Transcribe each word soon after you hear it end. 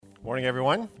Morning,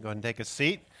 everyone. Go ahead and take a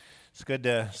seat. It's good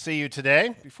to see you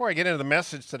today. Before I get into the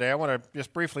message today, I want to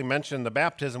just briefly mention the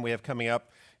baptism we have coming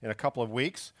up in a couple of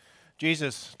weeks.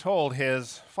 Jesus told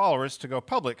his followers to go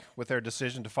public with their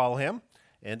decision to follow him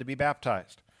and to be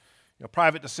baptized.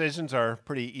 Private decisions are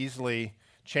pretty easily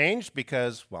changed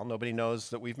because, well, nobody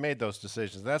knows that we've made those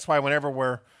decisions. That's why whenever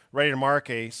we're ready to mark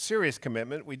a serious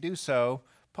commitment, we do so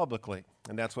publicly,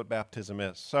 and that's what baptism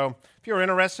is. So if you're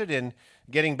interested in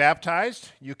getting baptized,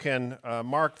 you can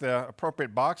mark the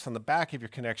appropriate box on the back of your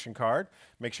connection card.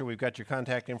 Make sure we've got your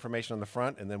contact information on the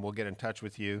front, and then we'll get in touch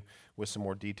with you with some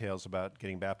more details about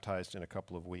getting baptized in a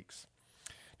couple of weeks.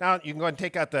 Now, you can go ahead and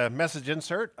take out the message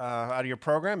insert out of your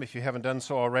program if you haven't done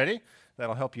so already.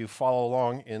 That'll help you follow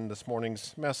along in this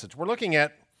morning's message. We're looking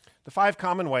at the 5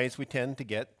 common ways we tend to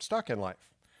get stuck in life.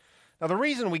 Now, the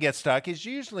reason we get stuck is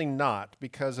usually not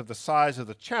because of the size of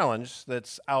the challenge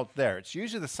that's out there. It's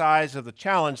usually the size of the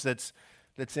challenge that's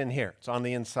in here. It's on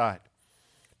the inside.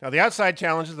 Now, the outside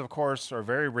challenges, of course, are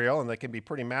very real, and they can be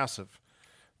pretty massive.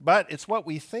 But it's what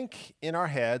we think in our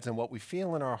heads and what we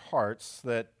feel in our hearts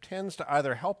that tends to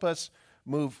either help us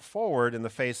move forward in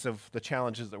the face of the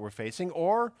challenges that we're facing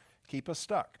or keep us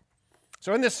stuck.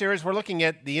 So in this series, we're looking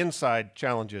at the inside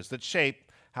challenges that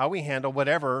shape how we handle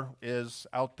whatever is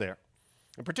out there.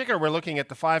 In particular, we're looking at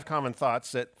the 5 common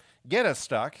thoughts that get us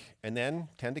stuck and then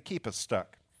tend to keep us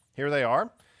stuck. Here they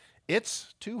are.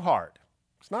 It's too hard.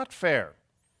 It's not fair.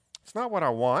 It's not what I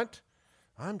want.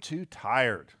 I'm too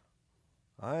tired.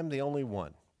 I'm the only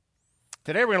one.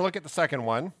 Today, we're going to look at the second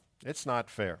one. It's not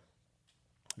fair.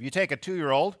 If you take a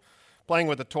 2-year-old playing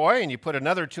with a toy and you put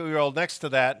another 2-year-old next to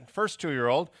that first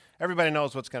 2-year-old, everybody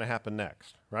knows what's going to happen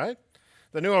next, right?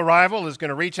 The new arrival is going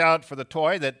to reach out for the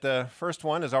toy that the first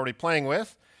one is already playing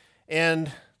with, and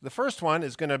the first one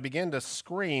is going to begin to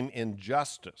scream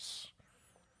injustice.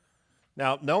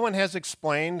 Now, no one has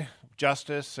explained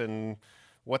justice and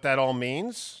what that all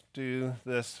means to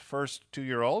this first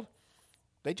 2-year-old.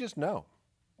 They just know.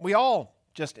 We all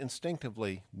just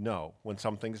instinctively know when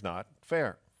something's not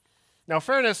fair. Now,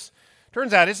 fairness,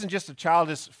 turns out, isn't just a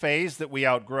childish phase that we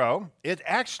outgrow. It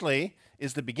actually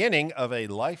is the beginning of a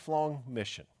lifelong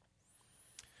mission.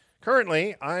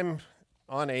 Currently, I'm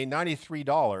on a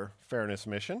 $93 fairness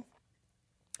mission.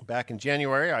 Back in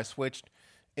January, I switched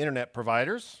internet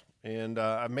providers, and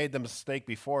I've made the mistake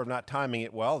before of not timing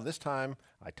it well. This time,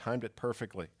 I timed it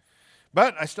perfectly.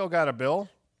 But I still got a bill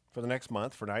for the next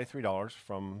month for $93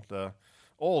 from the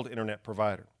old internet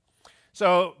provider.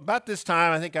 So about this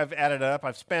time, I think I've added up.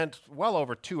 I've spent well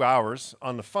over 2 hours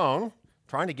on the phone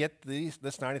trying to get this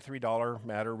 $93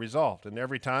 matter resolved. And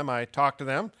every time I talk to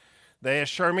them, they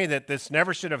assure me that this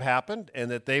never should have happened and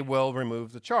that they will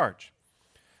remove the charge.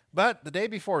 But the day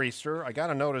before Easter, I got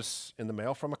a notice in the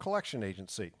mail from a collection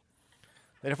agency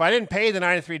that if I didn't pay the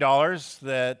 $93,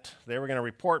 that they were going to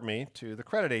report me to the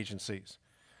credit agencies.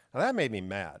 Now that made me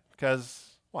mad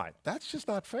because, why? That's just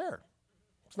not fair.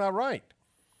 It's not right.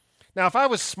 Now, if I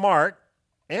was smart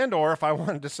and or if I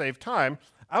wanted to save time,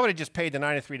 I would have just paid the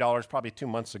 $93 probably 2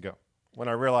 months ago when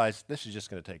I realized this is just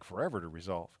going to take forever to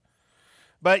resolve.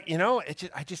 But,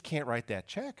 I just can't write that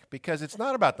check because it's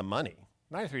not about the money.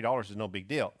 $93 is no big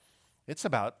deal. It's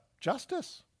about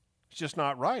justice. It's just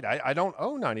not right. I don't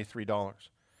owe $93.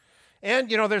 And,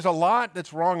 there's a lot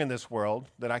that's wrong in this world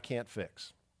that I can't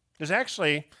fix. There's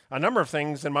actually a number of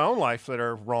things in my own life that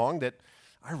are wrong that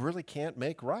I really can't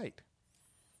make right.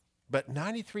 But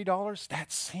 $93,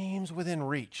 that seems within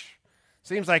reach.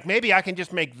 Seems like maybe I can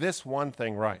just make this one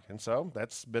thing right. And so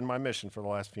that's been my mission for the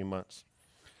last few months.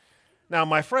 Now,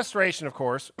 my frustration, of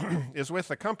course, is with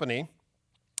the company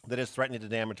that is threatening to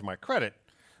damage my credit.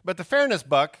 But the fairness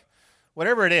buck,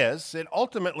 whatever it is, it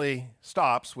ultimately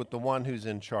stops with the one who's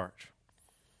in charge.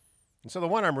 And so the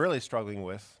one I'm really struggling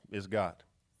with is God.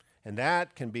 And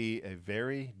that can be a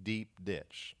very deep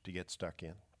ditch to get stuck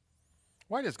in.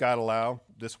 Why does God allow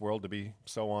this world to be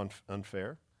so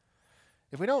unfair?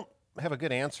 If we don't have a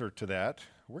good answer to that,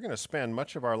 we're going to spend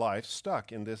much of our life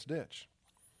stuck in this ditch.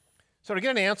 So to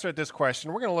get an answer at this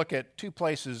question, we're going to look at 2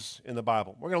 places in the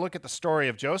Bible. We're going to look at the story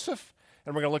of Joseph,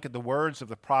 and we're going to look at the words of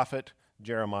the prophet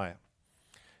Jeremiah.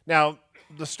 Now,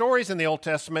 the stories in the Old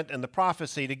Testament and the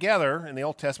prophecy together in the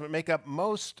Old Testament make up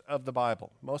most of the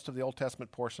Bible, most of the Old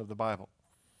Testament portion of the Bible.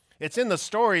 It's in the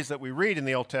stories that we read in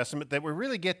the Old Testament that we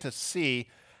really get to see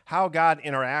how God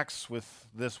interacts with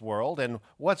this world and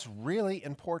what's really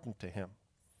important to him.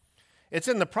 It's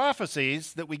in the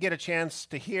prophecies that we get a chance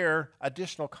to hear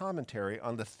additional commentary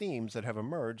on the themes that have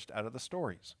emerged out of the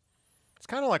stories. It's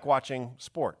kind of like watching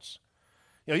sports.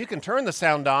 You can turn the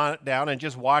sound down and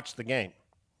just watch the game.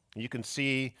 You can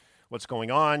see what's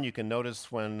going on. You can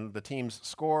notice when the teams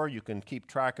score. You can keep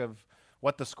track of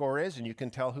what the score is, and you can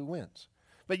tell who wins.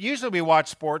 But usually we watch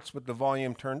sports with the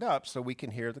volume turned up so we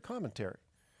can hear the commentary,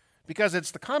 because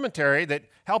it's the commentary that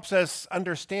helps us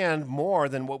understand more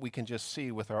than what we can just see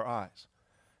with our eyes.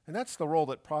 And that's the role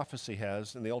that prophecy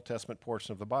has in the Old Testament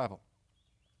portion of the Bible.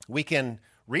 We can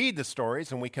read the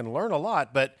stories and we can learn a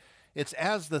lot, but it's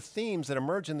as the themes that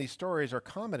emerge in these stories are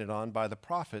commented on by the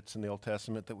prophets in the Old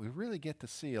Testament that we really get to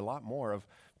see a lot more of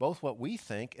both what we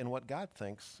think and what God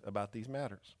thinks about these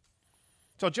matters.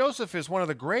 So Joseph is one of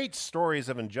the great stories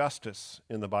of injustice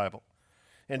in the Bible.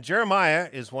 And Jeremiah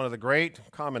is one of the great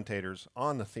commentators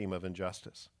on the theme of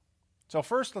injustice. So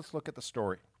first, let's look at the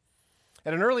story.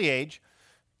 At an early age,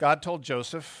 God told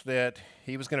Joseph that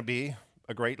he was going to be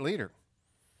a great leader.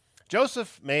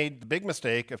 Joseph made the big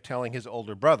mistake of telling his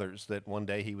older brothers that one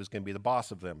day he was going to be the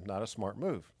boss of them. Not a smart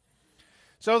move.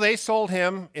 So they sold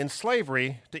him in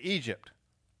slavery to Egypt.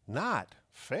 Not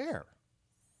fair.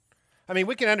 I mean,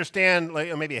 we can understand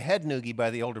maybe a head noogie by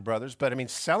the older brothers, but I mean,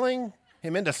 selling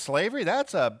him into slavery,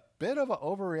 that's a bit of an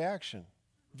overreaction.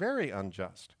 Very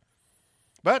unjust.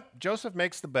 But Joseph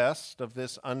makes the best of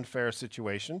this unfair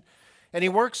situation, and he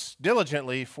works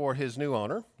diligently for his new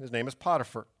owner. His name is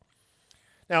Potiphar.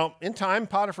 Now, in time,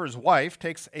 Potiphar's wife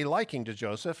takes a liking to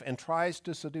Joseph and tries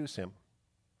to seduce him.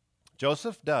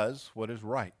 Joseph does what is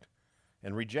right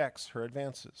and rejects her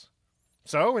advances.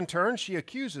 So, in turn, she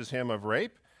accuses him of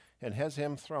rape and has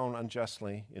him thrown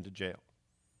unjustly into jail.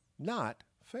 Not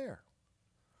fair.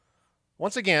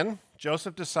 Once again,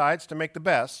 Joseph decides to make the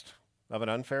best of an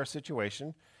unfair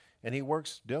situation, and he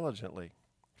works diligently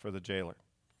for the jailer.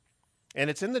 And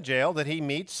it's in the jail that he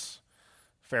meets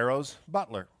Pharaoh's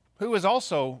butler, who is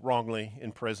also wrongly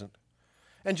imprisoned.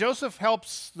 And Joseph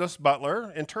helps this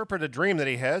butler interpret a dream that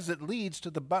he has that leads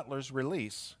to the butler's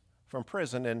release from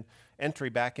prison and entry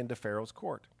back into Pharaoh's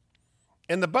court.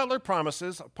 And the butler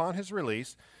promises upon his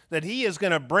release that he is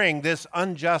going to bring this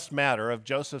unjust matter of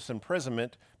Joseph's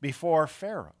imprisonment before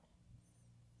Pharaoh.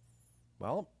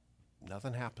 Well,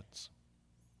 nothing happens.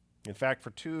 In fact, for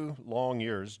 2 long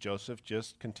years, Joseph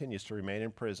just continues to remain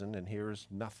in prison and hears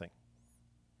nothing.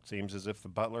 Seems as if the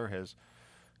butler has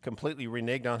completely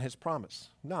reneged on his promise.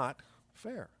 Not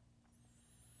fair.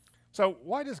 So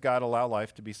why does God allow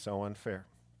life to be so unfair?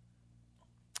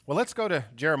 Well, let's go to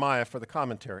Jeremiah for the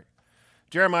commentary.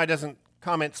 Jeremiah doesn't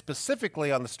comment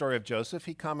specifically on the story of Joseph.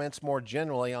 He comments more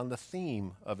generally on the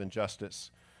theme of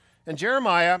injustice. And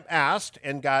Jeremiah asked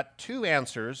and got 2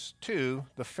 answers to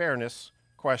the fairness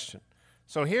question.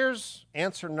 So here's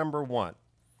answer number 1.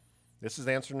 This is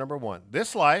answer number 1.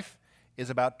 This life is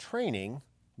about training,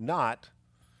 not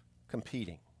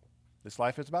competing. This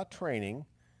life is about training,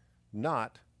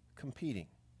 not competing.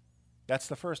 That's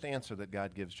the first answer that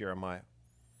God gives Jeremiah.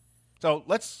 So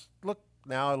let's look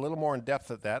now a little more in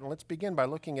depth at that, and let's begin by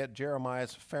looking at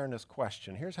Jeremiah's fairness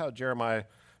question. Here's how Jeremiah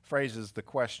phrases the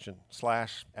question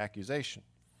 / accusation.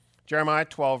 Jeremiah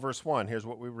 12, verse 1, here's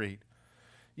what we read.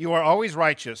 You are always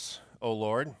righteous, O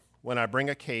Lord, when I bring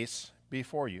a case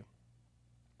before you.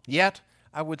 Yet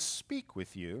I would speak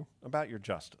with you about your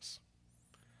justice.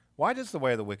 Why does the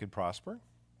way of the wicked prosper?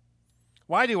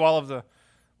 Why do all of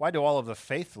the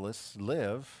faithless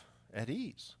live at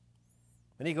ease?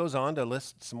 And he goes on to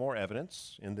list some more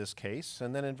evidence in this case,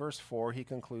 and then in verse 4 he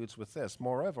concludes with this.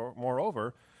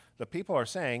 Moreover, the people are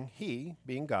saying, he,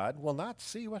 being God, will not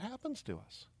see what happens to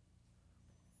us.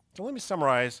 So let me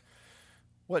summarize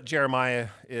what Jeremiah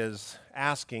is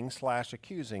asking /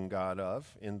 accusing God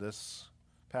of in this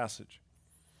passage.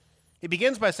 He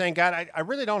begins by saying, God, I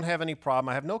really don't have any problem.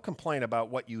 I have no complaint about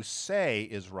what you say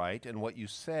is right and what you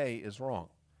say is wrong.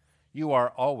 You are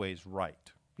always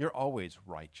right. You're always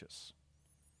righteous.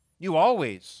 You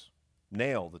always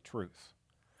nail the truth.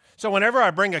 So whenever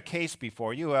I bring a case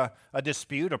before you, a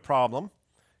dispute, a problem,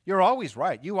 you're always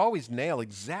right. You always nail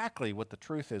exactly what the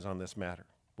truth is on this matter,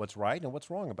 what's right and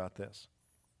what's wrong about this.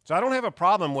 So I don't have a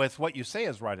problem with what you say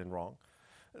is right and wrong.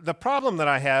 The problem that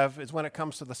I have is when it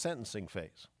comes to the sentencing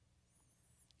phase.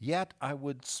 Yet I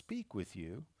would speak with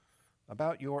you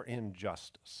about your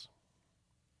injustice.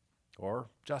 Or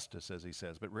justice, as he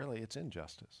says, but really it's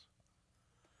injustice.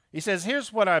 He says,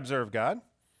 here's what I observe, God.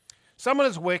 Someone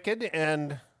is wicked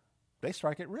and they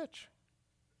strike it rich.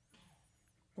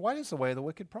 Why does the way of the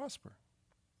wicked prosper?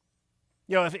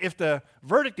 You know, if the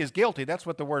verdict is guilty, that's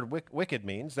what the word wicked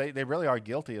means. They really are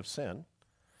guilty of sin.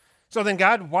 So then,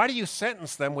 God, why do you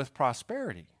sentence them with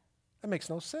prosperity? That makes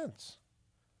no sense.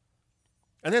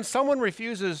 And then someone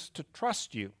refuses to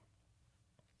trust you.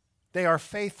 They are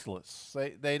faithless.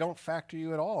 They don't factor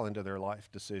you at all into their life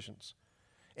decisions.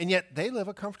 And yet they live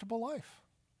a comfortable life.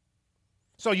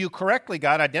 So you correctly,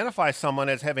 God, identify someone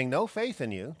as having no faith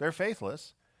in you. They're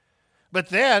faithless. But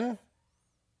then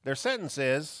their sentence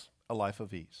is a life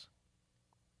of ease.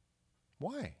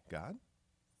 Why, God?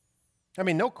 I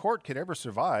mean, no court could ever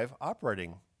survive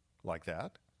operating like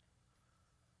that.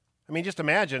 I mean, just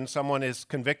imagine someone is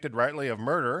convicted rightly of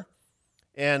murder,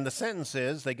 and the sentence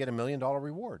is they get $1 million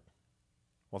reward.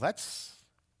 Well, that's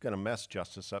going to mess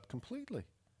justice up completely.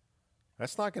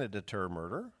 That's not going to deter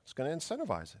murder. It's going to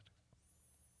incentivize it.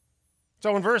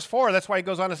 So in verse 4, that's why he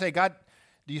goes on to say, God,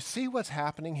 do you see what's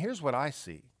happening? Here's what I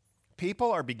see.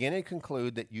 People are beginning to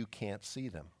conclude that you can't see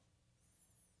them.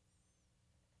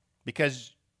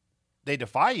 Because they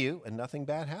defy you and nothing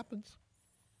bad happens.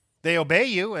 They obey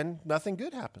you and nothing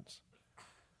good happens.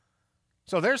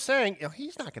 So they're saying,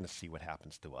 he's not going to see what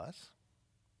happens to us.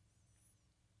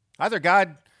 Either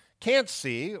God can't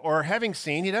see, or having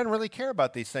seen, he doesn't really care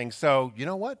about these things. So you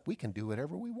know what? We can do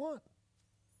whatever we want.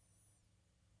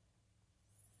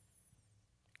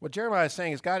 What Jeremiah is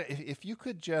saying is, God, if you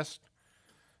could just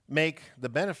make the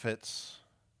benefits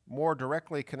more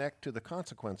directly connect to the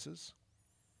consequences,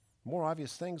 more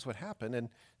obvious things would happen and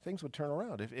things would turn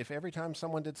around. If every time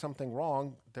someone did something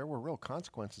wrong, there were real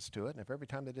consequences to it, and if every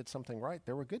time they did something right,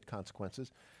 there were good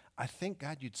consequences, I think,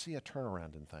 God, you'd see a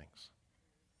turnaround in things.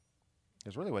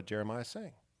 Is really what Jeremiah is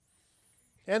saying.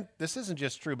 And this isn't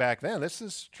just true back then. This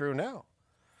is true now.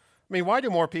 I mean, why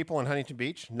do more people in Huntington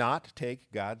Beach not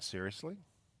take God seriously?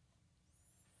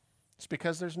 It's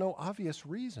because there's no obvious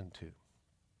reason to.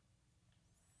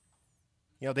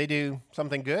 They do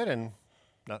something good and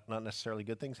not necessarily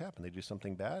good things happen. They do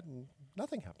something bad and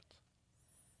nothing happens.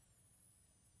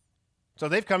 So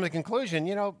they've come to the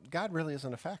conclusion, God really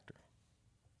isn't a factor.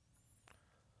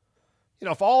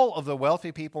 If all of the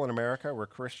wealthy people in America were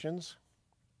Christians,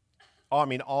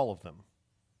 all of them,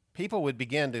 people would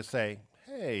begin to say,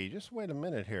 hey, just wait a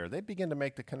minute here. They'd begin to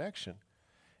make the connection.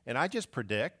 And I just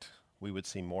predict we would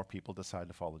see more people decide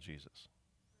to follow Jesus.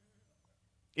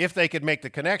 If they could make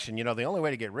the connection, the only way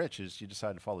to get rich is you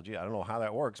decide to follow Jesus. I don't know how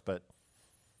that works, but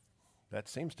that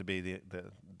seems to be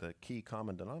the key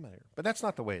common denominator. But that's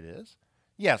not the way it is.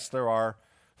 Yes, there are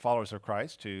followers of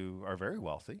Christ who are very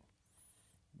wealthy,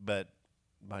 but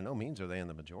by no means are they in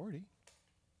the majority.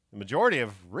 The majority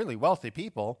of really wealthy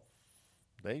people,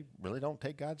 they really don't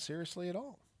take God seriously at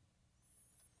all.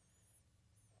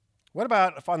 What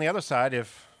about if on the other side,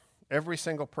 if every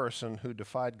single person who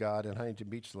defied God in Huntington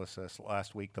Beach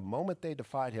last week, the moment they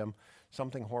defied him,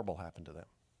 something horrible happened to them?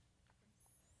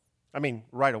 I mean,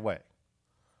 right away.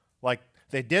 Like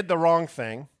they did the wrong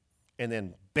thing, and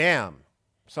then bam,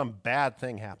 some bad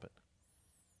thing happened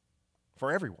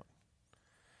for everyone.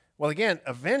 Well, again,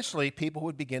 eventually people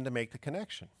would begin to make the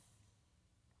connection.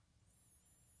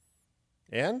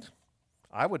 And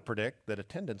I would predict that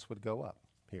attendance would go up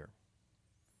here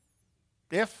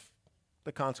if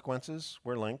the consequences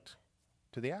were linked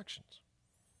to the actions.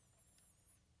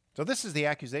 So this is the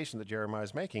accusation that Jeremiah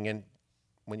is making. And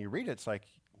when you read it, it's like,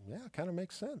 yeah, it kind of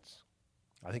makes sense.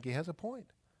 I think he has a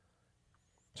point.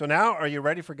 So now, are you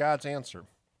ready for God's answer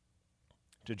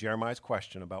to Jeremiah's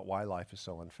question about why life is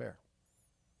so unfair?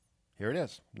 Here it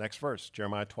is. Next verse,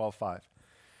 Jeremiah 12:5.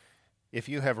 If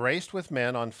you have raced with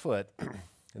men on foot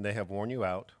and they have worn you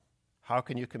out, how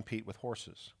can you compete with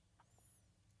horses?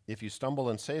 If you stumble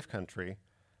in safe country,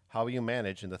 how will you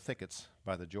manage in the thickets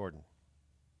by the Jordan?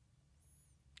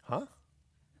 Huh?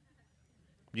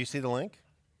 Do you see the link?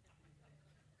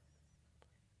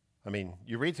 I mean,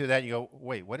 you read through that, you go,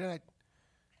 wait, let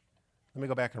me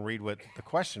go back and read what the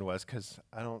question was, because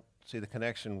I don't see the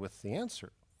connection with the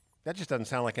answer. That just doesn't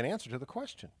sound like an answer to the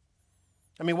question.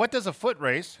 I mean, what does a foot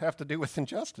race have to do with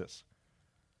injustice?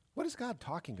 What is God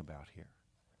talking about here?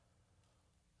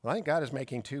 Well, I think God is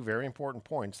making two very important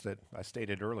points that I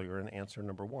stated earlier in answer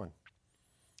number one.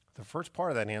 The first part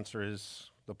of that answer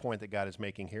is the point that God is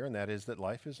making here, and that is that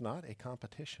life is not a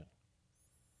competition.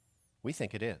 We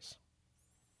think it is,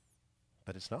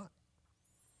 but it's not.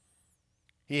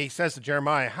 He says to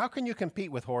Jeremiah, how can you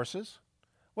compete with horses?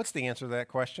 What's the answer to that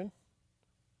question?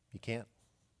 You can't.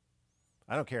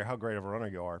 I don't care how great of a runner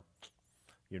you are.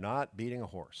 You're not beating a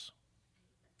horse.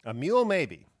 A mule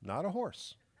maybe, not a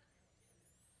horse.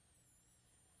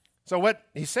 So what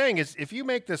he's saying is, if you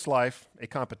make this life a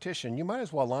competition, you might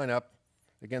as well line up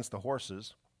against the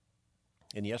horses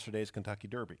in yesterday's Kentucky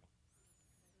Derby.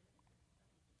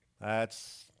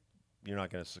 You're not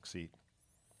going to succeed.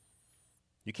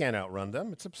 You can't outrun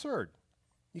them. It's absurd.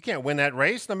 You can't win that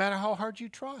race no matter how hard you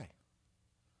try.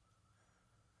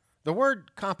 The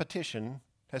word competition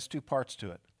has two parts to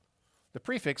it. The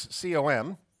prefix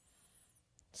com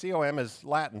is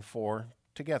Latin for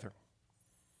together.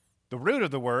 The root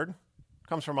of the word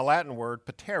comes from a Latin word,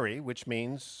 pateri, which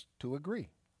means to agree.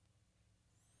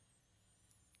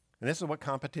 And this is what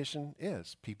competition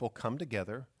is. People come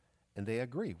together and they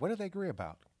agree. What do they agree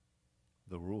about?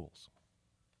 The rules.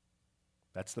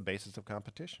 That's the basis of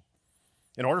competition.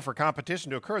 In order for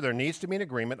competition to occur, there needs to be an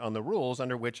agreement on the rules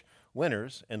under which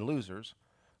winners and losers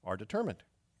are determined.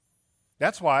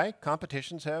 That's why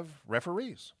competitions have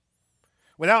referees.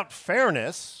 Without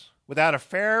fairness, without a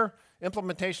fair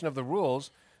implementation of the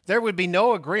rules, there would be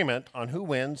no agreement on who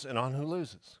wins and on who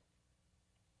loses.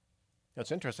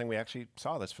 It's interesting, we actually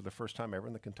saw this for the first time ever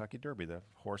in the Kentucky Derby. The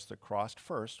horse that crossed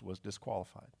first was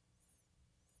disqualified.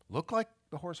 Looked like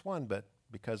the horse won, but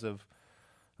because of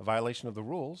a violation of the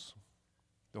rules,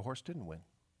 the horse didn't win.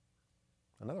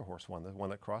 Another horse won, the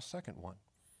one that crossed second won.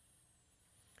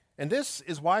 And this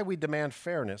is why we demand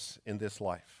fairness in this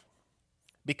life.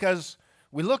 Because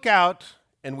we look out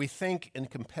and we think in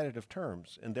competitive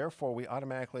terms, and therefore we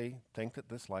automatically think that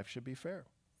this life should be fair.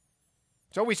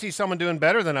 So we see someone doing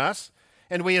better than us,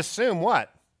 and we assume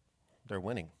what? They're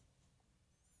winning.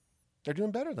 They're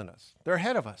doing better than us. They're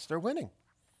ahead of us. They're winning.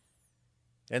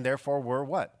 And therefore we're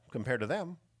what? Compared to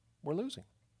them, we're losing.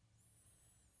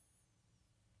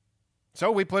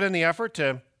 So we put in the effort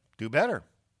to do better,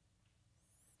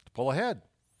 to pull ahead.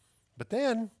 But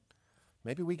then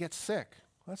maybe we get sick.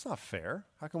 Well, that's not fair.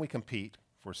 How can we compete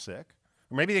if we're sick?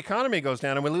 Or maybe the economy goes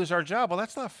down and we lose our job. Well,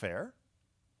 that's not fair.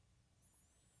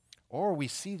 Or we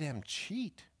see them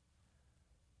cheat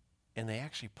and they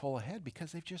actually pull ahead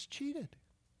because they've just cheated.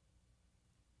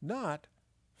 Not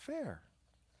fair.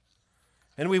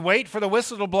 And we wait for the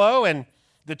whistle to blow and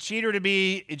the cheater to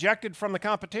be ejected from the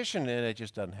competition, and it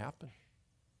just doesn't happen.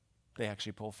 They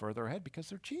actually pull further ahead because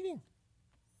they're cheating.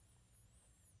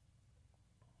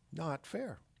 Not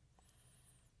fair.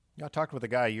 I talked with a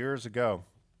guy years ago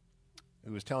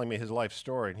who was telling me his life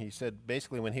story, and he said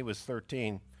basically when he was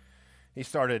 13, he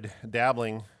started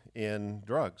dabbling in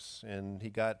drugs, and he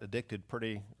got addicted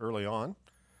pretty early on.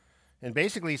 And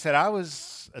basically he said, I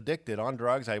was addicted on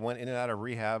drugs. I went in and out of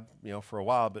rehab, for a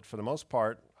while, but for the most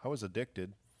part, I was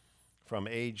addicted from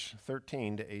age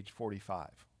 13 to age 45.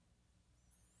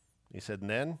 He said, and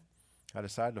then I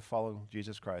decided to follow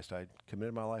Jesus Christ. I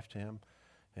committed my life to him,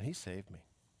 and he saved me.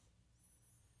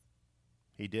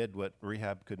 He did what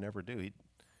rehab could never do. He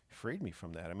freed me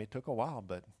from that. I mean, it took a while,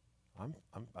 but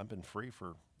I've been free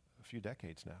for a few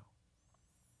decades now.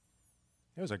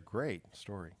 It was a great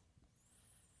story.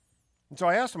 And so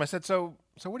I asked him, I said, so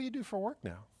what do you do for work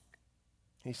now?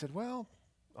 He said, well,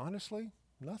 honestly,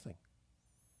 nothing.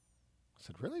 I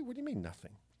said, really? What do you mean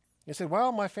nothing? He said,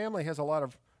 well, my family has a lot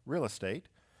of real estate,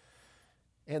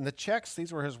 and the checks,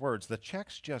 these were his words, the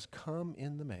checks just come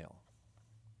in the mail.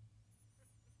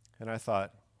 And I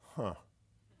thought,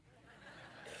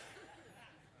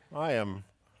 I am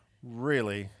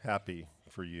really happy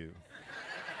for you.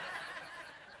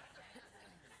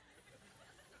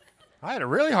 I had a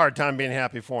really hard time being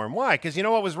happy for him. Why? Because you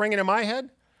know what was ringing in my head?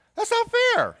 That's not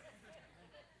fair.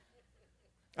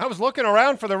 I was looking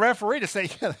around for the referee to say,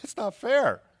 yeah, that's not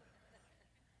fair.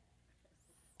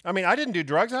 I mean, I didn't do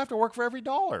drugs. I have to work for every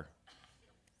dollar.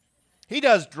 He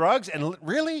does drugs, and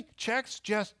really, checks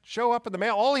just show up in the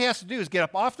mail. All he has to do is get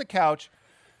up off the couch,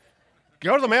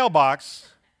 go to the mailbox,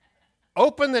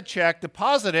 open the check,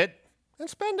 deposit it, and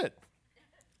spend it.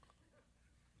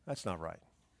 That's not right.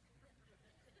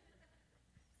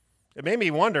 It made me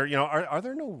wonder, are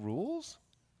there no rules?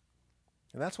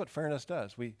 And that's what fairness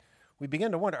does. We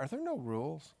begin to wonder, are there no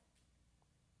rules?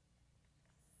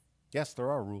 Yes,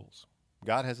 there are rules.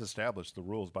 God has established the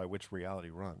rules by which reality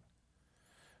runs.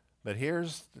 But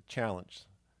here's the challenge.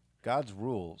 God's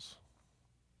rules,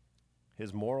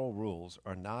 his moral rules,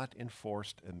 are not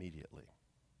enforced immediately.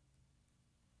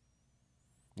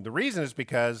 And the reason is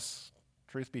because,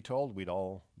 truth be told, we'd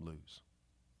all lose.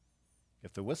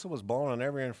 If the whistle was blown on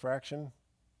every infraction,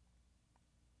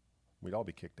 we'd all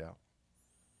be kicked out.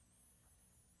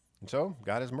 And so,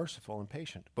 God is merciful and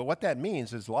patient. But what that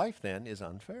means is life then is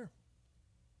unfair.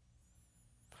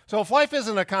 So if life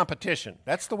isn't a competition,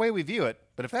 that's the way we view it,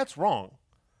 but if that's wrong,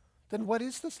 then what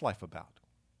is this life about?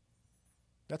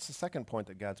 That's the second point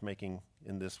that God's making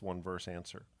in this one verse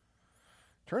answer.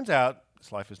 Turns out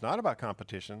this life is not about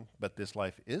competition, but this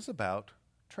life is about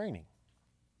training.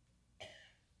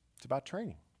 It's about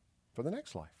training for the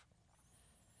next life.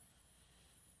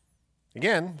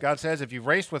 Again, God says, if you've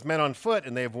raced with men on foot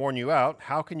and they have worn you out,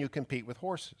 how can you compete with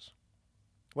horses?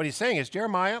 What he's saying is,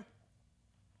 Jeremiah,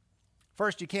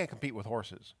 first, you can't compete with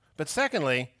horses. But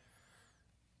secondly,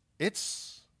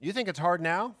 you think it's hard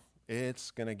now? It's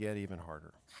going to get even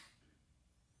harder.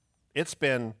 It's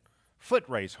been foot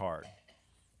race hard.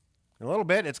 In a little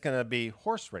bit, it's going to be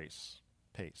horse race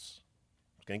pace.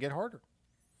 It's going to get harder.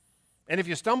 And if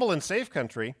you stumble in safe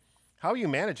country, how are you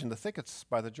managing the thickets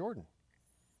by the Jordan?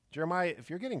 Jeremiah, if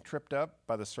you're getting tripped up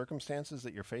by the circumstances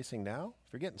that you're facing now,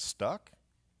 if you're getting stuck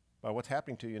by what's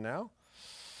happening to you now,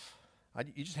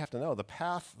 you just have to know the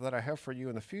path that I have for you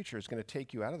in the future is going to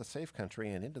take you out of the safe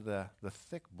country and into the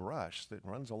thick brush that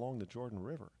runs along the Jordan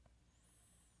River.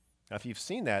 Now, if you've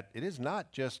seen that, it is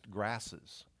not just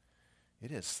grasses.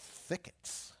 It is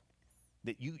thickets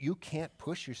that you can't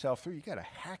push yourself through. You got to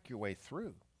hack your way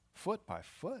through, foot by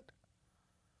foot.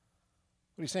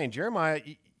 What are you saying? Jeremiah,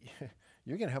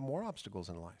 you're going to have more obstacles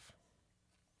in life.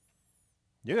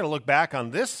 You're going to look back on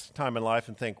this time in life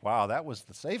and think, wow, that was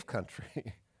the safe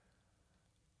country.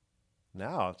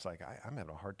 Now it's like, I'm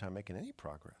having a hard time making any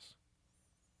progress.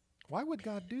 Why would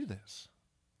God do this?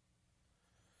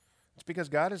 It's because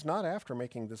God is not after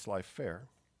making this life fair.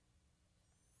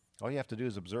 All you have to do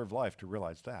is observe life to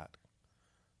realize that.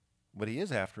 What he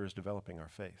is after is developing our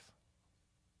faith.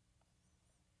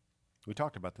 We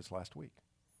talked about this last week.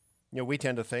 We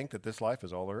tend to think that this life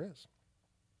is all there is.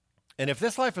 And if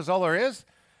this life is all there is,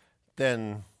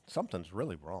 then something's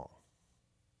really wrong.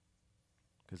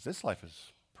 Because this life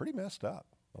is pretty messed up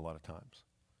a lot of times.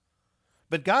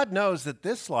 But God knows that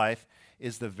this life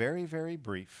is the very, very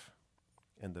brief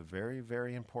and the very,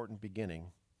 very important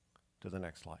beginning to the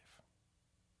next life,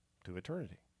 to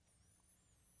eternity.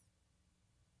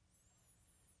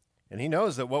 And he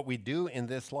knows that what we do in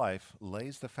this life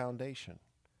lays the foundation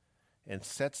and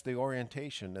sets the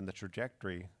orientation and the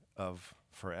trajectory of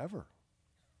forever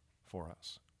for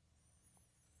us.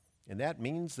 And that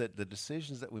means that the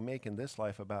decisions that we make in this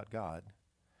life about God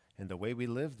and the way we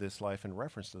live this life in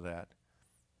reference to that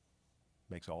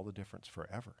makes all the difference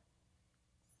forever.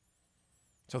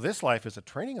 So this life is a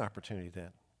training opportunity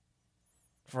then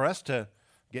for us to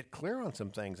get clear on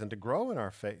some things and to grow in our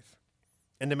faith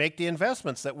and to make the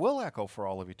investments that will echo for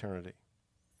all of eternity.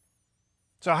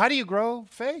 So how do you grow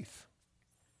faith?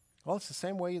 Well, it's the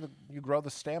same way you grow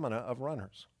the stamina of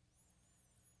runners,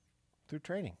 through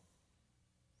training.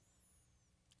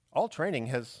 All training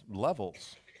has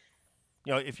levels.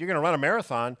 If you're going to run a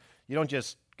marathon, you don't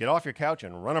just get off your couch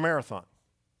and run a marathon.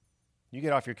 You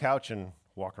get off your couch and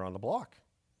walk around the block.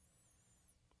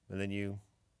 And then you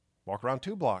walk around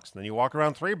 2 blocks. And then you walk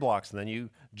around 3 blocks. And then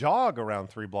you jog around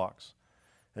 3 blocks.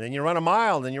 And then you run a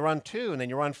mile. And then you run 2. And then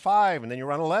you run 5. And then you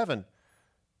run 11.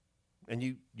 And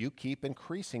you keep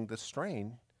increasing the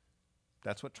strain.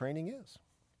 That's what training is.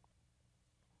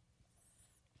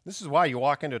 This is why you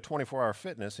walk into a 24-hour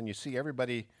fitness and you see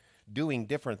everybody doing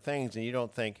different things and you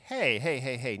don't think,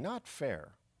 hey, not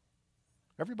fair.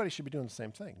 Everybody should be doing the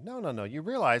same thing. No. You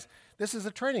realize this is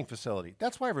a training facility.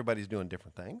 That's why everybody's doing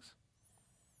different things.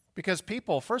 Because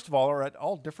people, first of all, are at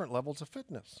all different levels of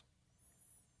fitness.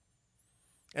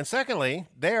 And secondly,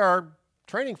 they are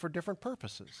training for different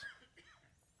purposes.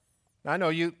 Now, I know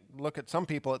you look at some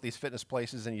people at these fitness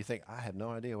places and you think, I have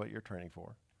no idea what you're training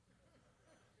for.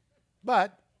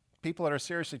 But people that are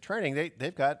seriously training,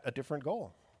 they've got a different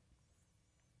goal.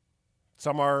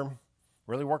 Some are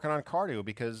really working on cardio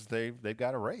because they've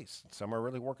got a race. Some are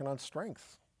really working on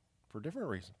strength for different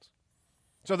reasons.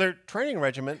 So their training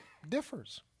regimen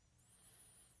differs.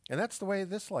 And that's the way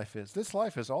this life is. This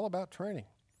life is all about training.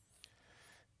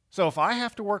 So if I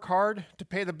have to work hard to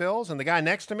pay the bills and the guy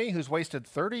next to me who's wasted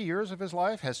 30 years of his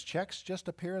life has checks just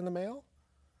appear in the mail,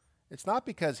 it's not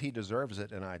because he deserves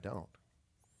it and I don't.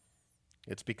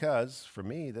 It's because, for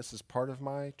me, this is part of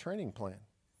my training plan.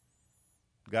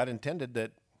 God intended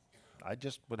that I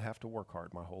just would have to work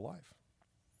hard my whole life.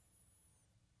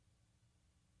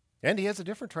 And he has a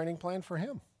different training plan for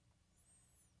him.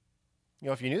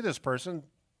 If you knew this person,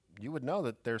 you would know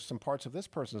that there's some parts of this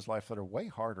person's life that are way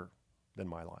harder than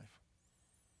my life.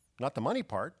 Not the money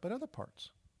part, but other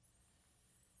parts.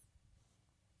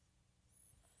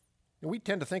 We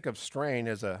tend to think of strain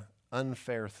as an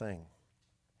unfair thing,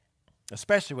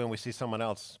 especially when we see someone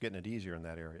else getting it easier in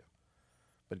that area.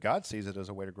 But God sees it as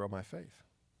a way to grow my faith.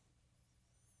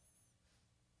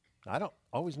 I don't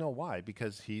always know why,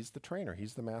 because he's the trainer.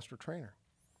 He's the master trainer.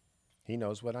 He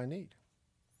knows what I need.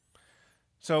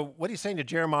 So what he's saying to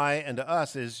Jeremiah and to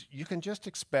us is you can just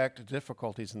expect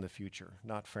difficulties in the future,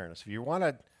 not fairness. If you want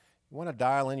to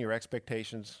dial in your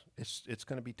expectations, it's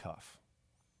going to be tough.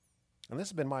 And this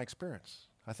has been my experience.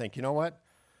 I think, you know what?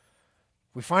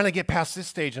 We finally get past this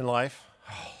stage in life,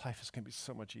 life is going to be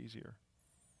so much easier.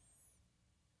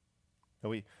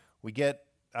 And we get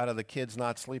out of the kids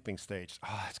not sleeping stage.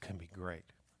 It's going to be great.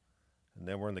 And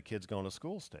then we're in the kids going to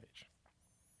school stage.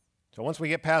 So once we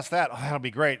get past that, that'll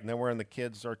be great. And then we're in the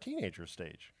kids or teenager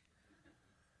stage.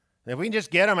 If we can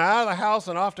just get them out of the house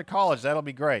and off to college, that'll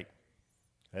be great.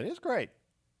 That is great.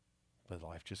 But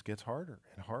life just gets harder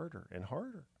and harder and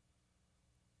harder.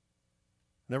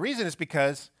 And the reason is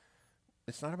because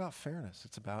it's not about fairness.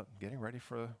 It's about getting ready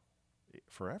for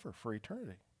forever, for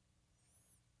eternity.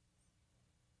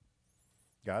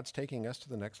 God's taking us to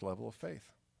the next level of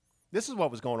faith. This is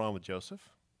what was going on with Joseph.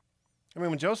 I mean,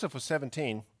 when Joseph was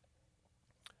 17,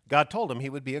 God told him he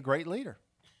would be a great leader.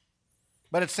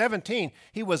 But at 17,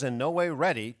 he was in no way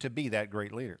ready to be that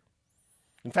great leader.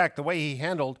 In fact, the way he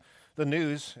handled the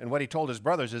news and what he told his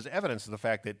brothers is evidence of the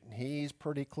fact that he's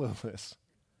pretty clueless.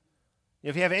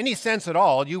 If you have any sense at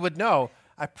all, you would know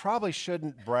I probably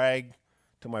shouldn't brag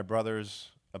to my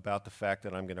brothers about the fact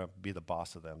that I'm going to be the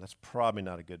boss of them. That's probably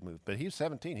not a good move. But he was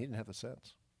 17. He didn't have the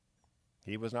sense.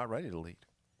 He was not ready to lead.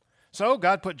 So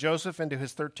God put Joseph into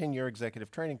his 13-year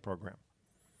executive training program.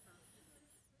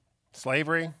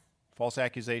 Slavery, false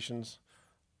accusations,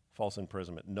 false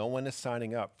imprisonment. No one is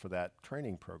signing up for that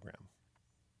training program.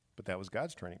 But that was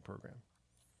God's training program.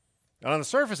 And on the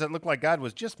surface, it looked like God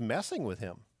was just messing with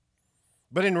him.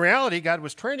 But in reality, God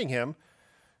was training him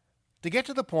to get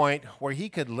to the point where he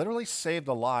could literally save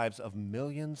the lives of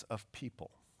millions of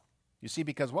people. You see,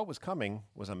 because what was coming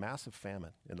was a massive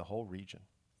famine in the whole region,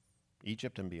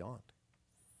 Egypt and beyond.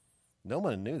 No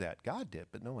one knew that. God did,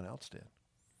 but no one else did.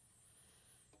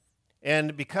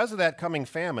 And because of that coming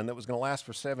famine that was going to last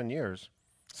for 7 years,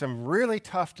 some really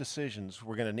tough decisions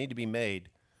were going to need to be made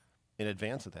in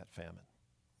advance of that famine.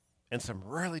 And some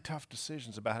really tough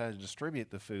decisions about how to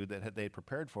distribute the food that they had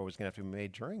prepared for was going to have to be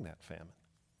made during that famine.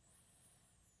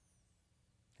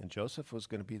 And Joseph was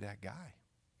going to be that guy.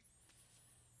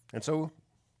 And so,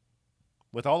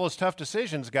 with all those tough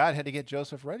decisions, God had to get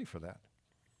Joseph ready for that.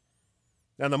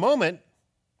 Now, in the moment,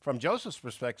 from Joseph's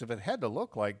perspective, it had to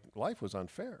look like life was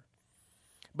unfair.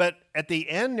 But at the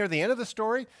end, near the end of the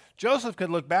story, Joseph could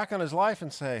look back on his life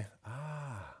and say,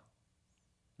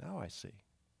 now I see.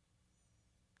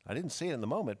 I didn't see it in the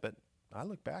moment, but I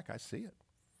look back, I see it.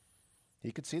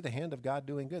 He could see the hand of God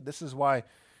doing good. This is why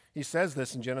he says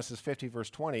this in Genesis 50, verse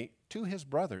 20, to his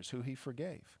brothers who he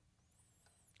forgave.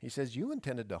 He says, you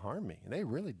intended to harm me, and they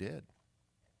really did.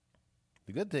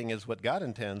 The good thing is what God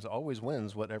intends always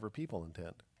wins whatever people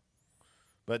intend.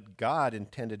 But God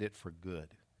intended it for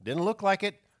good. It didn't look like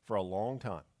it for a long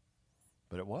time,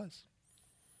 but it was.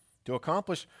 To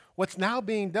accomplish what's now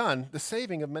being done, the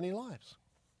saving of many lives.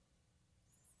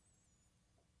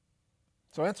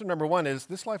 So answer number one is,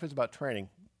 this life is about training.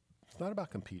 It's not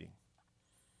about competing.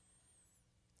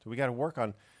 So we got to work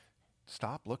on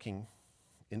stop looking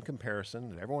in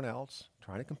comparison at everyone else,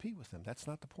 trying to compete with them. That's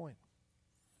not the point.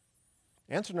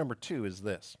 Answer number two is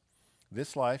this.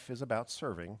 This life is about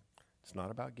serving. It's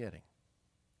not about getting.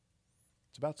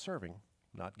 It's about serving,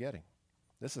 not getting.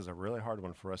 This is a really hard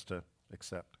one for us to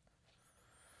accept.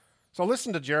 So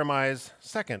listen to Jeremiah's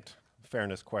second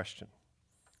fairness question.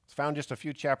 It's found just a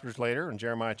few chapters later in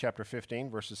Jeremiah chapter 15,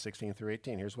 verses 16 through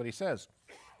 18. Here's what he says.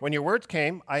 When your words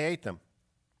came, I ate them.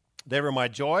 They were my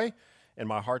joy and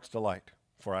my heart's delight,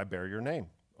 for I bear your name,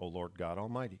 O Lord God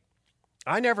Almighty.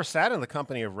 I never sat in the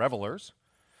company of revelers,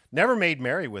 never made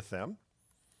merry with them.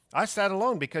 I sat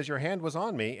alone because your hand was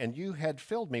on me, and you had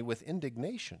filled me with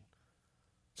indignation.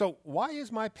 So why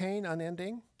is my pain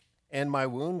unending, and my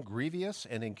wound grievous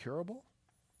and incurable?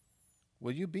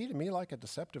 Will you be to me like a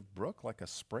deceptive brook, like a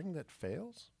spring that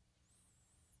fails?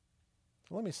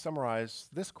 So let me summarize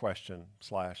this question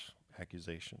 /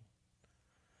 accusation.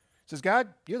 It says, God,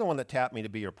 you're the one that tapped me to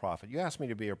be your prophet. You asked me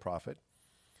to be your prophet.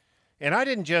 And I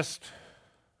didn't just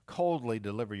coldly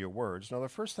deliver your words. No, the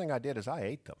first thing I did is I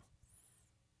ate them.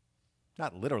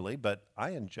 Not literally, but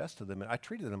I ingested them, and I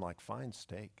treated them like fine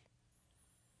steak.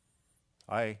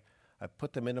 I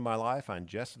put them into my life. I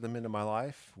ingested them into my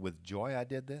life. With joy, I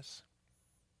did this.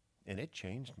 And it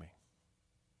changed me.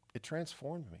 It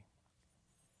transformed me.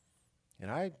 And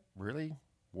I really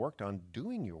worked on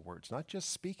doing your words, not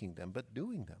just speaking them, but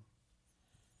doing them.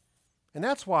 And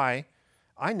that's why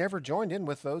I never joined in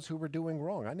with those who were doing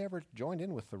wrong. I never joined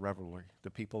in with the revelry,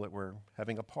 the people that were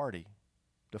having a party,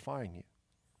 defying you.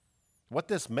 What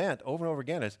this meant over and over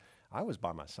again is I was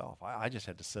by myself. I just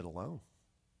had to sit alone.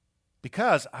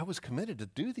 Because I was committed to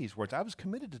do these words. I was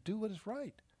committed to do what is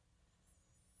right.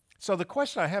 So the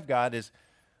question I have, God, is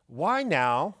why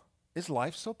now is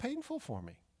life so painful for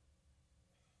me?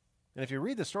 And if you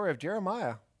read the story of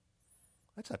Jeremiah,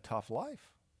 that's a tough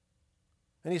life.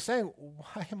 And he's saying,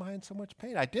 why am I in so much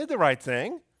pain? I did the right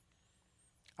thing.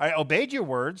 I obeyed your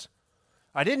words.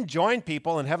 I didn't join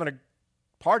people in having a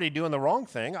party doing the wrong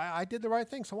thing. I did the right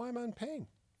thing, so why am I in pain?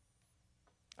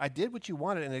 I did what you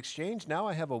wanted. In exchange, now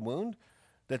I have a wound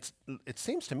it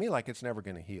seems to me like it's never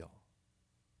going to heal.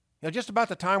 Just about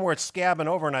the time where it's scabbing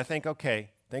over and I think,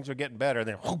 okay, things are getting better,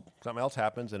 then whoop, something else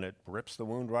happens and it rips the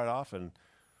wound right off and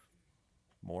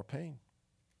more pain.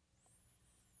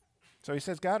 So he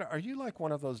says, God, are you like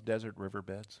one of those desert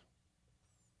riverbeds?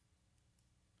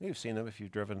 You've seen them if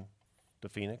you've driven to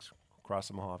Phoenix, across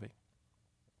the Mojave.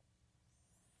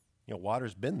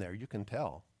 Water's been there, you can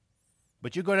tell.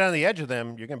 But you go down the edge of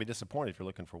them, you're going to be disappointed if you're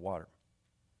looking for water.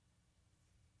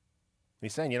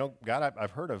 He's saying, God,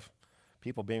 I've heard of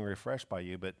people being refreshed by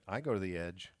you, but I go to the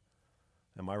edge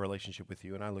in my relationship with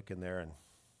you, and I look in there and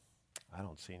I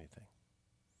don't see anything.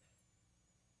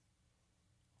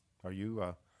 Are you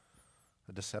a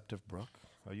deceptive brook?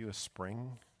 Are you a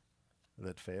spring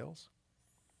that fails?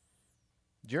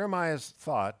 Jeremiah's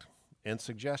thought and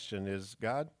suggestion is,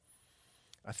 God,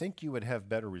 I think you would have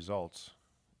better results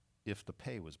if the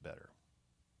pay was better.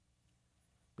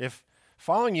 If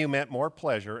following you meant more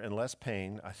pleasure and less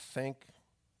pain, I think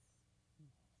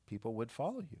people would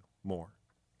follow you more.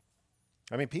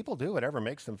 I mean, people do whatever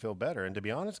makes them feel better. And to be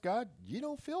honest, God, you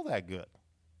don't feel that good.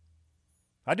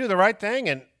 I do the right thing,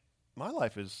 and my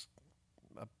life is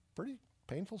a pretty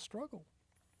painful struggle.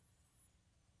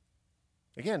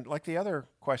 Again, like the other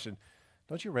question,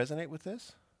 don't you resonate with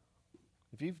this?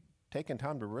 If you've taken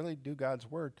time to really do God's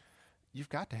word, you've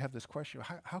got to have this question,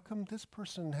 how come this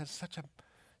person has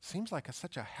seems like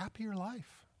such a happier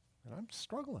life, and I'm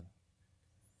struggling?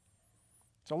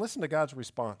 So listen to God's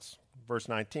response. Verse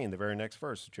 19, the very next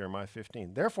verse, Jeremiah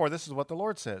 15. Therefore, this is what the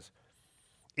Lord says.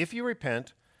 If you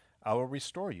repent, I will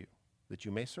restore you, that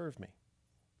you may serve me.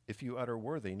 If you utter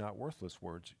worthy, not worthless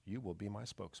words, you will be my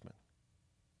spokesman.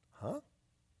 Huh?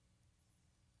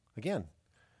 Again,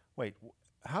 wait,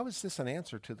 how is this an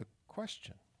answer to the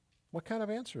question? What kind of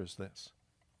answer is this?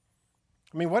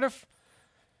 I mean, what if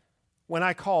when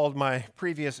I called my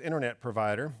previous internet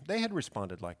provider, they had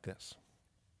responded like this?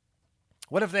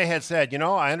 What if they had said,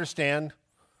 I understand,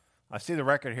 I see the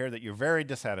record here that you're very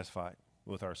dissatisfied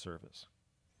with our service.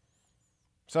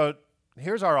 So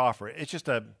here's our offer. It's just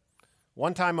a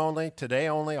one-time only, today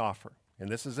only offer, and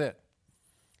this is it.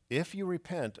 If you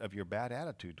repent of your bad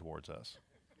attitude towards us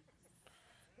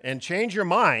and change your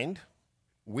mind,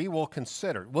 we'll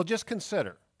just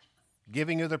consider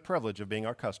giving you the privilege of being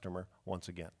our customer once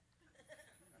again.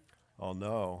 Oh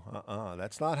no,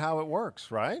 that's not how it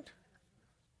works, right?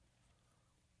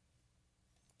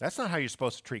 That's not how you're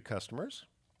supposed to treat customers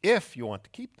if you want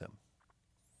to keep them.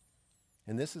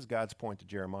 And this is God's point to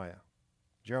Jeremiah.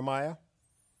 Jeremiah,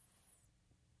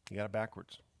 you got it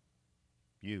backwards.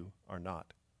 You are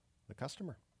not the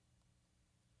customer.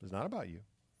 It's not about you.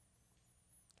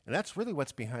 And that's really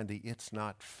what's behind the "it's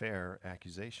not fair"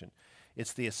 accusation.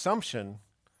 It's the assumption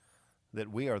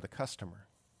that we are the customer.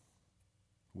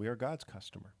 We are God's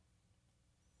customer.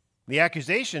 The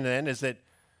accusation then is that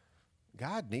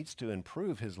God needs to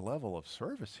improve his level of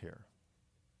service here.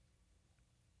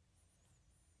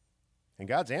 And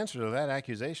God's answer to that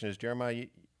accusation is, Jeremiah,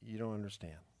 you don't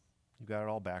understand. You got it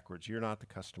all backwards. You're not the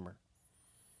customer.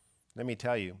 Let me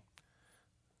tell you,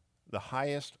 the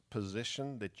highest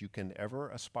position that you can ever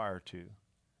aspire to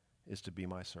is to be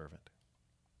my servant.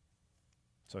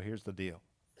 So here's the deal.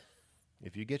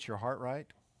 If you get your heart right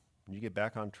and you get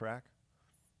back on track,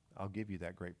 I'll give you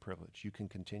that great privilege. You can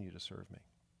continue to serve me.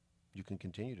 You can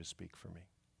continue to speak for me.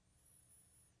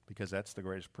 Because that's the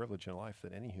greatest privilege in life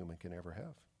that any human can ever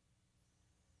have.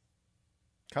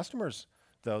 Customers,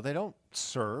 though, they don't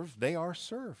serve, they are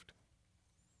served.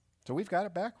 So we've got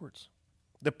it backwards.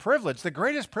 The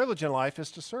greatest privilege in life is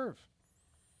to serve.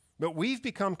 But we've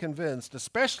become convinced,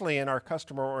 especially in our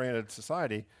customer-oriented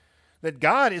society, that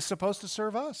God is supposed to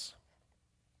serve us.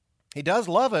 He does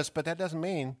love us, but that doesn't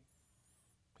mean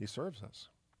he serves us.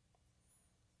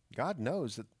 God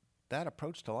knows that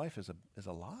approach to life is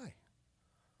a lie.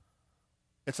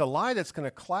 It's a lie that's going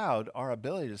to cloud our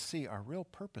ability to see our real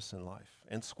purpose in life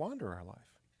and squander our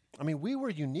life. I mean, we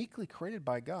were uniquely created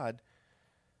by God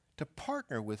to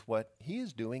partner with what he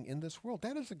is doing in this world.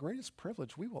 That is the greatest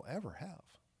privilege we will ever have.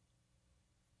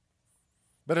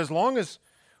 But as long as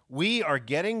we are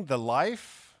getting the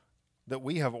life that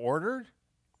we have ordered,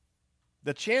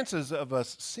 the chances of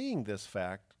us seeing this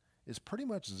fact is pretty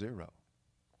much zero.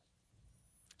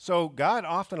 So God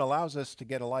often allows us to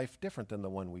get a life different than the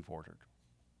one we've ordered,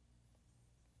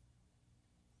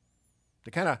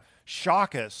 to kind of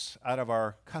shock us out of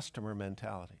our customer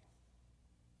mentality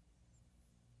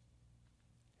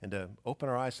and to open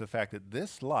our eyes to the fact that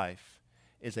this life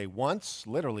is a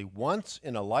literally once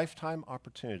in a lifetime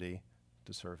opportunity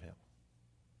to serve him.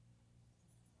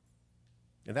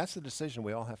 And that's the decision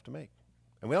we all have to make.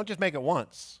 And we don't just make it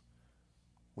once.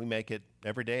 We make it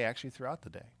every day, actually throughout the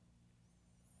day.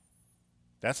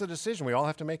 That's the decision we all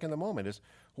have to make in the moment is,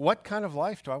 what kind of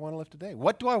life do I want to live today?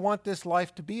 What do I want this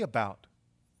life to be about?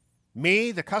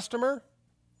 Me, the customer,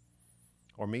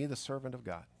 or me, the servant of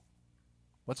God?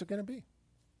 What's it going to be?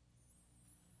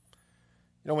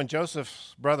 You know, when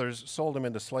Joseph's brothers sold him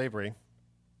into slavery,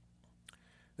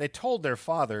 they told their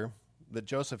father that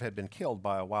Joseph had been killed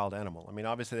by a wild animal. I mean,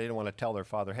 obviously they didn't want to tell their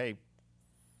father, hey,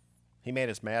 he made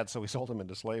us mad, so we sold him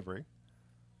into slavery.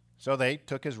 So they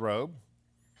took his robe.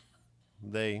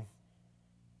 They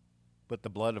put the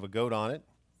blood of a goat on it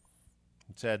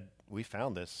and said, we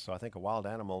found this, so I think a wild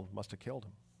animal must have killed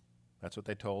him. That's what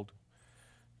they told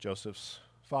Joseph's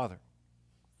father.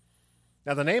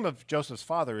 Now, the name of Joseph's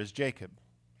father is Jacob.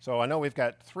 So I know we've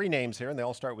got three names here, and they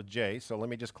all start with J, so let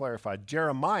me just clarify.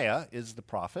 Jeremiah is the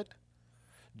prophet.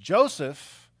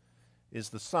 Joseph is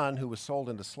the son who was sold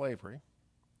into slavery,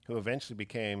 who eventually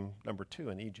became number 2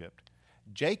 in Egypt.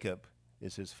 Jacob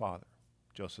is his father,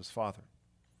 Joseph's father.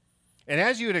 And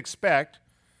as you would expect,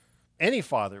 any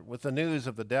father with the news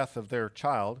of the death of their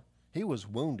child, he was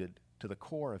wounded to the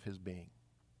core of his being.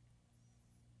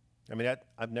 I mean,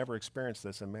 I've never experienced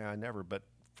this, and may I never, but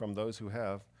from those who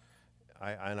have,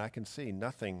 I can see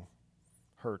nothing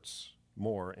hurts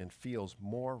more and feels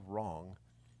more wrong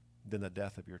than the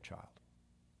death of your child.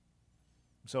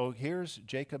 So here's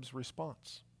Jacob's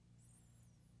response.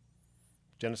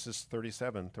 Genesis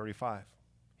 37:35.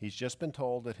 He's just been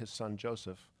told that his son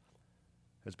Joseph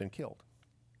has been killed.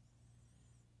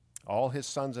 All his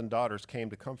sons and daughters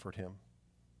came to comfort him,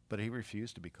 but he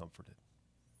refused to be comforted.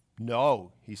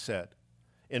 No, he said,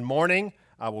 in mourning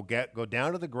I will go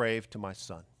down to the grave to my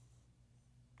son.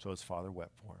 So his father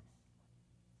wept for him.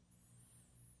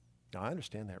 Now, I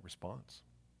understand that response.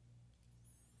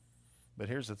 But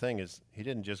here's the thing is, he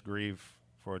didn't just grieve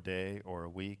for a day or a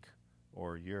week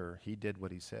or a year. He did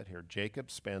what he said here.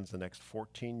 Jacob spends the next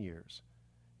 14 years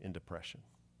in depression.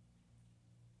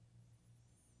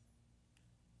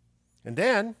 And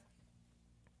then,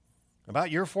 about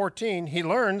year 14, he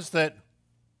learns that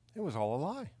it was all a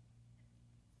lie.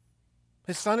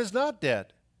 His son is not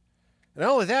dead. And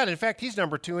not only that, in fact, he's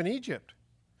number 2 in Egypt.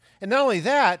 And not only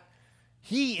that,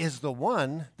 he is the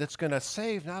one that's going to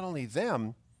save not only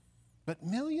them, but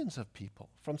millions of people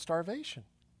from starvation.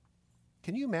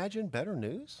 Can you imagine better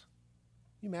news?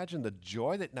 Can you imagine the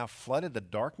joy that now flooded the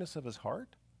darkness of his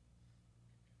heart?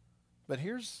 But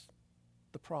here's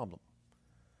the problem.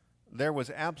 There was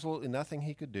absolutely nothing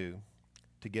he could do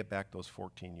to get back those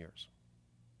 14 years.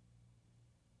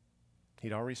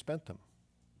 He'd already spent them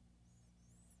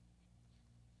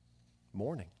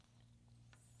mourning.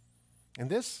 And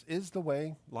this is the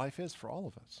way life is for all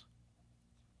of us.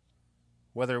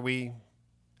 Whether we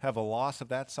have a loss of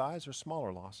that size or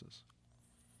smaller losses,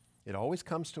 it always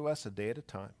comes to us a day at a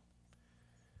time.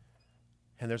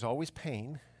 And there's always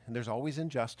pain, and there's always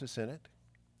injustice in it.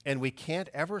 And we can't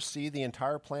ever see the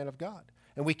entire plan of God.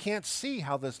 And we can't see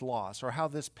how this loss or how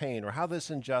this pain or how this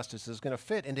injustice is going to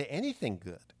fit into anything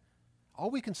good.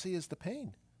 All we can see is the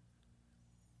pain.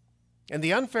 And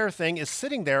the unfair thing is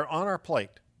sitting there on our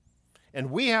plate.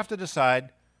 And we have to decide,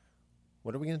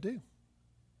 what are we going to do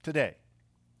today?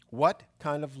 What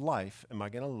kind of life am I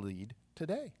going to lead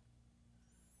today?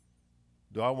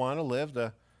 Do I want to live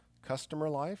the customer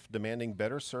life, demanding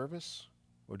better service?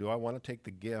 Or do I want to take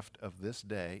the gift of this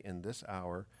day and this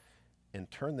hour and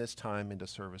turn this time into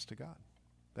service to God?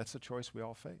 That's the choice we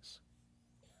all face.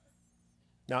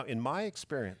 Now, in my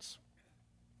experience,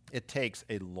 it takes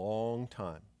a long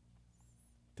time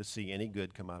to see any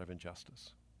good come out of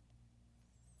injustice.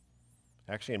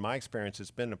 Actually, in my experience,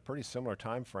 it's been a pretty similar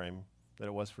time frame that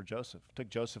it was for Joseph. It took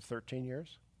Joseph 13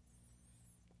 years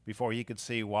before he could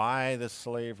see why this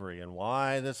slavery and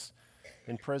why this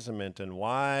imprisonment and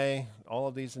why all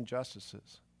of these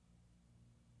injustices.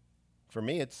 For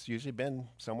me, it's usually been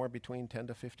somewhere between 10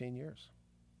 to 15 years.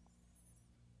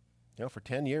 You know, for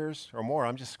 10 years or more,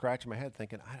 I'm just scratching my head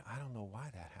thinking, I don't know why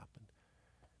that happened.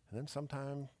 And then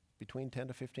sometime between 10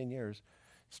 to 15 years,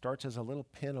 it starts as a little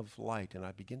pin of light, and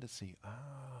I begin to see,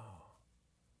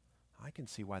 I can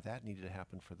see why that needed to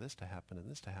happen for this to happen and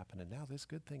this to happen, and now this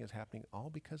good thing is happening all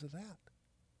because of that.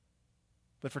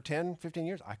 But for 10, 15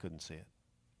 years, I couldn't see it.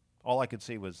 All I could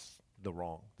see was the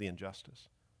wrong, the injustice.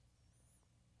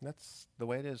 And that's the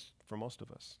way it is for most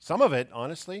of us. Some of it,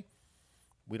 honestly,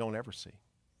 we don't ever see.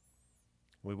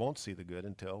 We won't see the good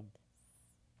until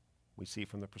we see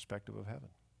from the perspective of heaven.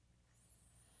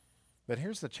 But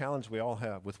here's the challenge we all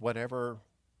have with whatever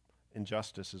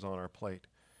injustice is on our plate.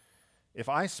 If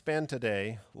I spend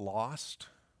today lost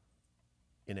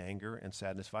in anger and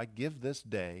sadness, if I give this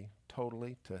day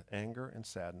totally to anger and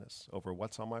sadness over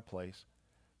what's on my plate,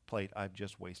 I've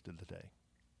just wasted the day.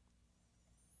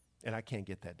 And I can't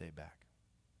get that day back.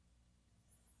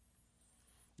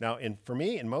 Now, for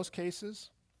me, in most cases,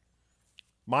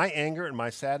 my anger and my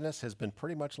sadness has been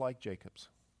pretty much like Jacob's.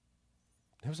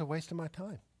 It was a waste of my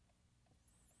time.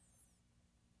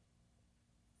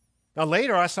 Now,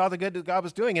 later, I saw the good that God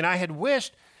was doing, and I had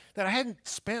wished that I hadn't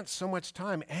spent so much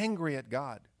time angry at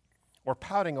God or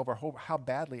pouting over how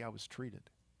badly I was treated.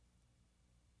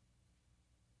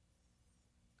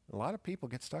 A lot of people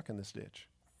get stuck in this ditch.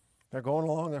 They're going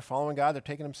along, they're following God, they're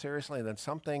taking Him seriously, and then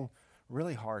something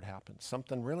really hard happens,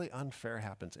 something really unfair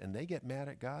happens, and they get mad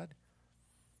at God,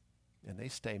 and they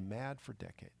stay mad for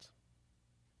decades.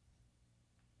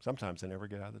 Sometimes they never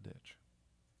get out of the ditch.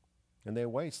 And they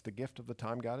waste the gift of the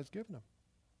time God has given them.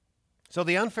 So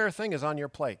the unfair thing is on your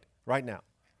plate right now.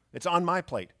 It's on my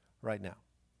plate right now.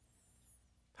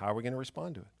 How are we going to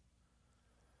respond to it?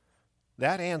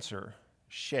 That answer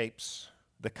shapes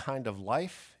the kind of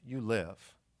life you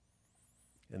live,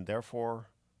 and therefore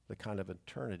the kind of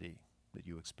eternity that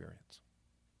you experience.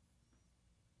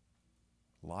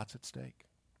 Lots at stake.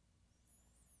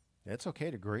 It's okay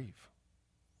to grieve.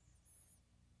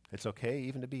 It's okay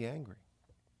even to be angry.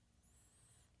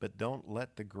 But don't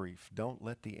let the grief, don't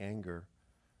let the anger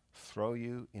throw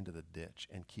you into the ditch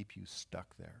and keep you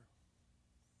stuck there.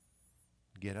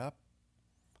 Get up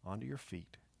onto your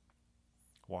feet,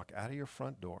 walk out of your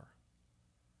front door,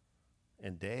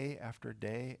 and day after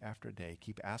day after day,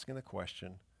 keep asking the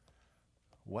question,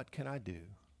 what can I do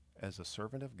as a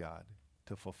servant of God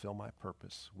to fulfill my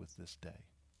purpose with this day?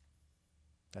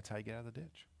 That's how you get out of the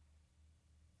ditch.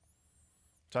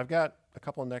 So I've got a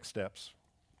couple of next steps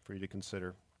for you to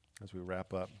consider as we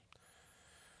wrap up.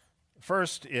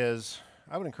 First is,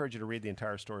 I would encourage you to read the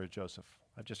entire story of Joseph.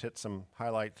 I've just hit some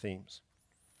highlight themes.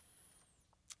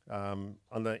 On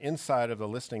the inside of the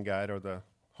listening guide are the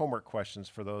homework questions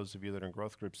for those of you that are in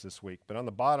growth groups this week. But on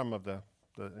the bottom of the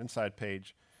inside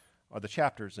page are the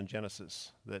chapters in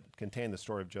Genesis that contain the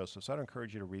story of Joseph. So I'd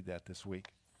encourage you to read that this week.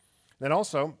 Then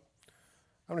also,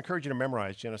 I would encourage you to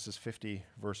memorize Genesis 50,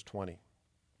 verse 20.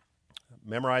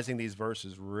 Memorizing these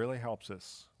verses really helps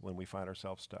us when we find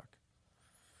ourselves stuck.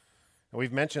 And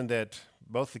we've mentioned that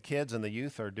both the kids and the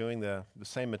youth are doing the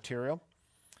same material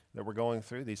that we're going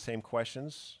through, these same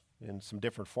questions in some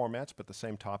different formats, but the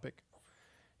same topic.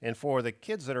 And for the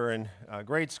kids that are in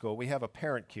grade school, we have a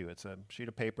parent cue. It's a sheet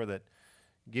of paper that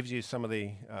gives you some of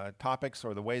the topics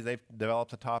or the ways they've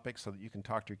developed the topics so that you can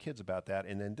talk to your kids about that.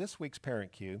 And in this week's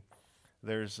parent cue,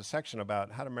 there's a section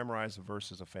about how to memorize the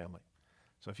verse as a family.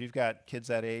 So if you've got kids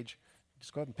that age,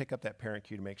 just go ahead and pick up that parent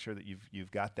cue to make sure that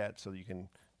you've got that so that you can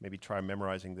maybe try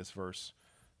memorizing this verse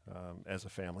as a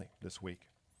family this week.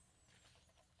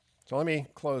 So let me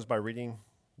close by reading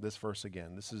this verse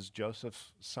again. This is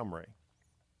Joseph's summary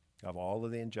of all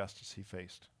of the injustice he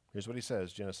faced. Here's what he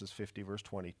says, Genesis 50, verse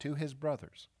 20. To his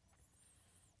brothers,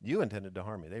 you intended to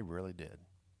harm me. They really did.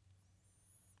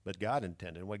 But God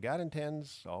intended. What God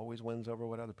intends always wins over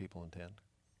what other people intend.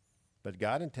 But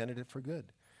God intended it for good,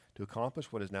 to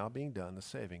accomplish what is now being done, the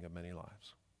saving of many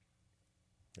lives.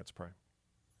 Let's pray.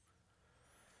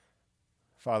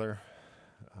 Father,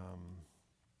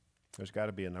 there's got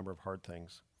to be a number of hard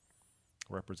things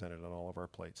represented on all of our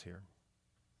plates here.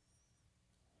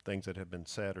 Things that have been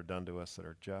said or done to us that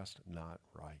are just not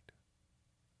right.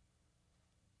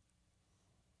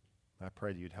 I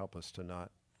pray that you'd help us to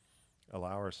not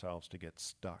allow ourselves to get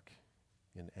stuck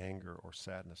in anger or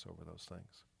sadness over those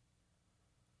things,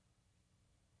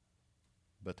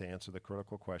 but to answer the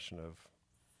critical question of,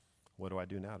 what do I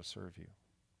do now to serve you?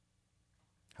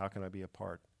 How can I be a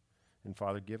part? And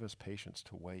Father, give us patience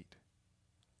to wait,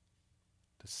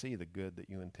 to see the good that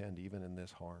you intend even in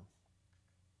this harm.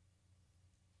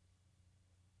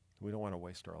 We don't want to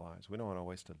waste our lives. We don't want to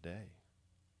waste a day.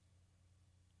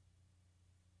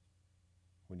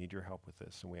 We need your help with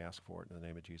this, and we ask for it in the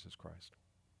name of Jesus Christ.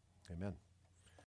 Amen.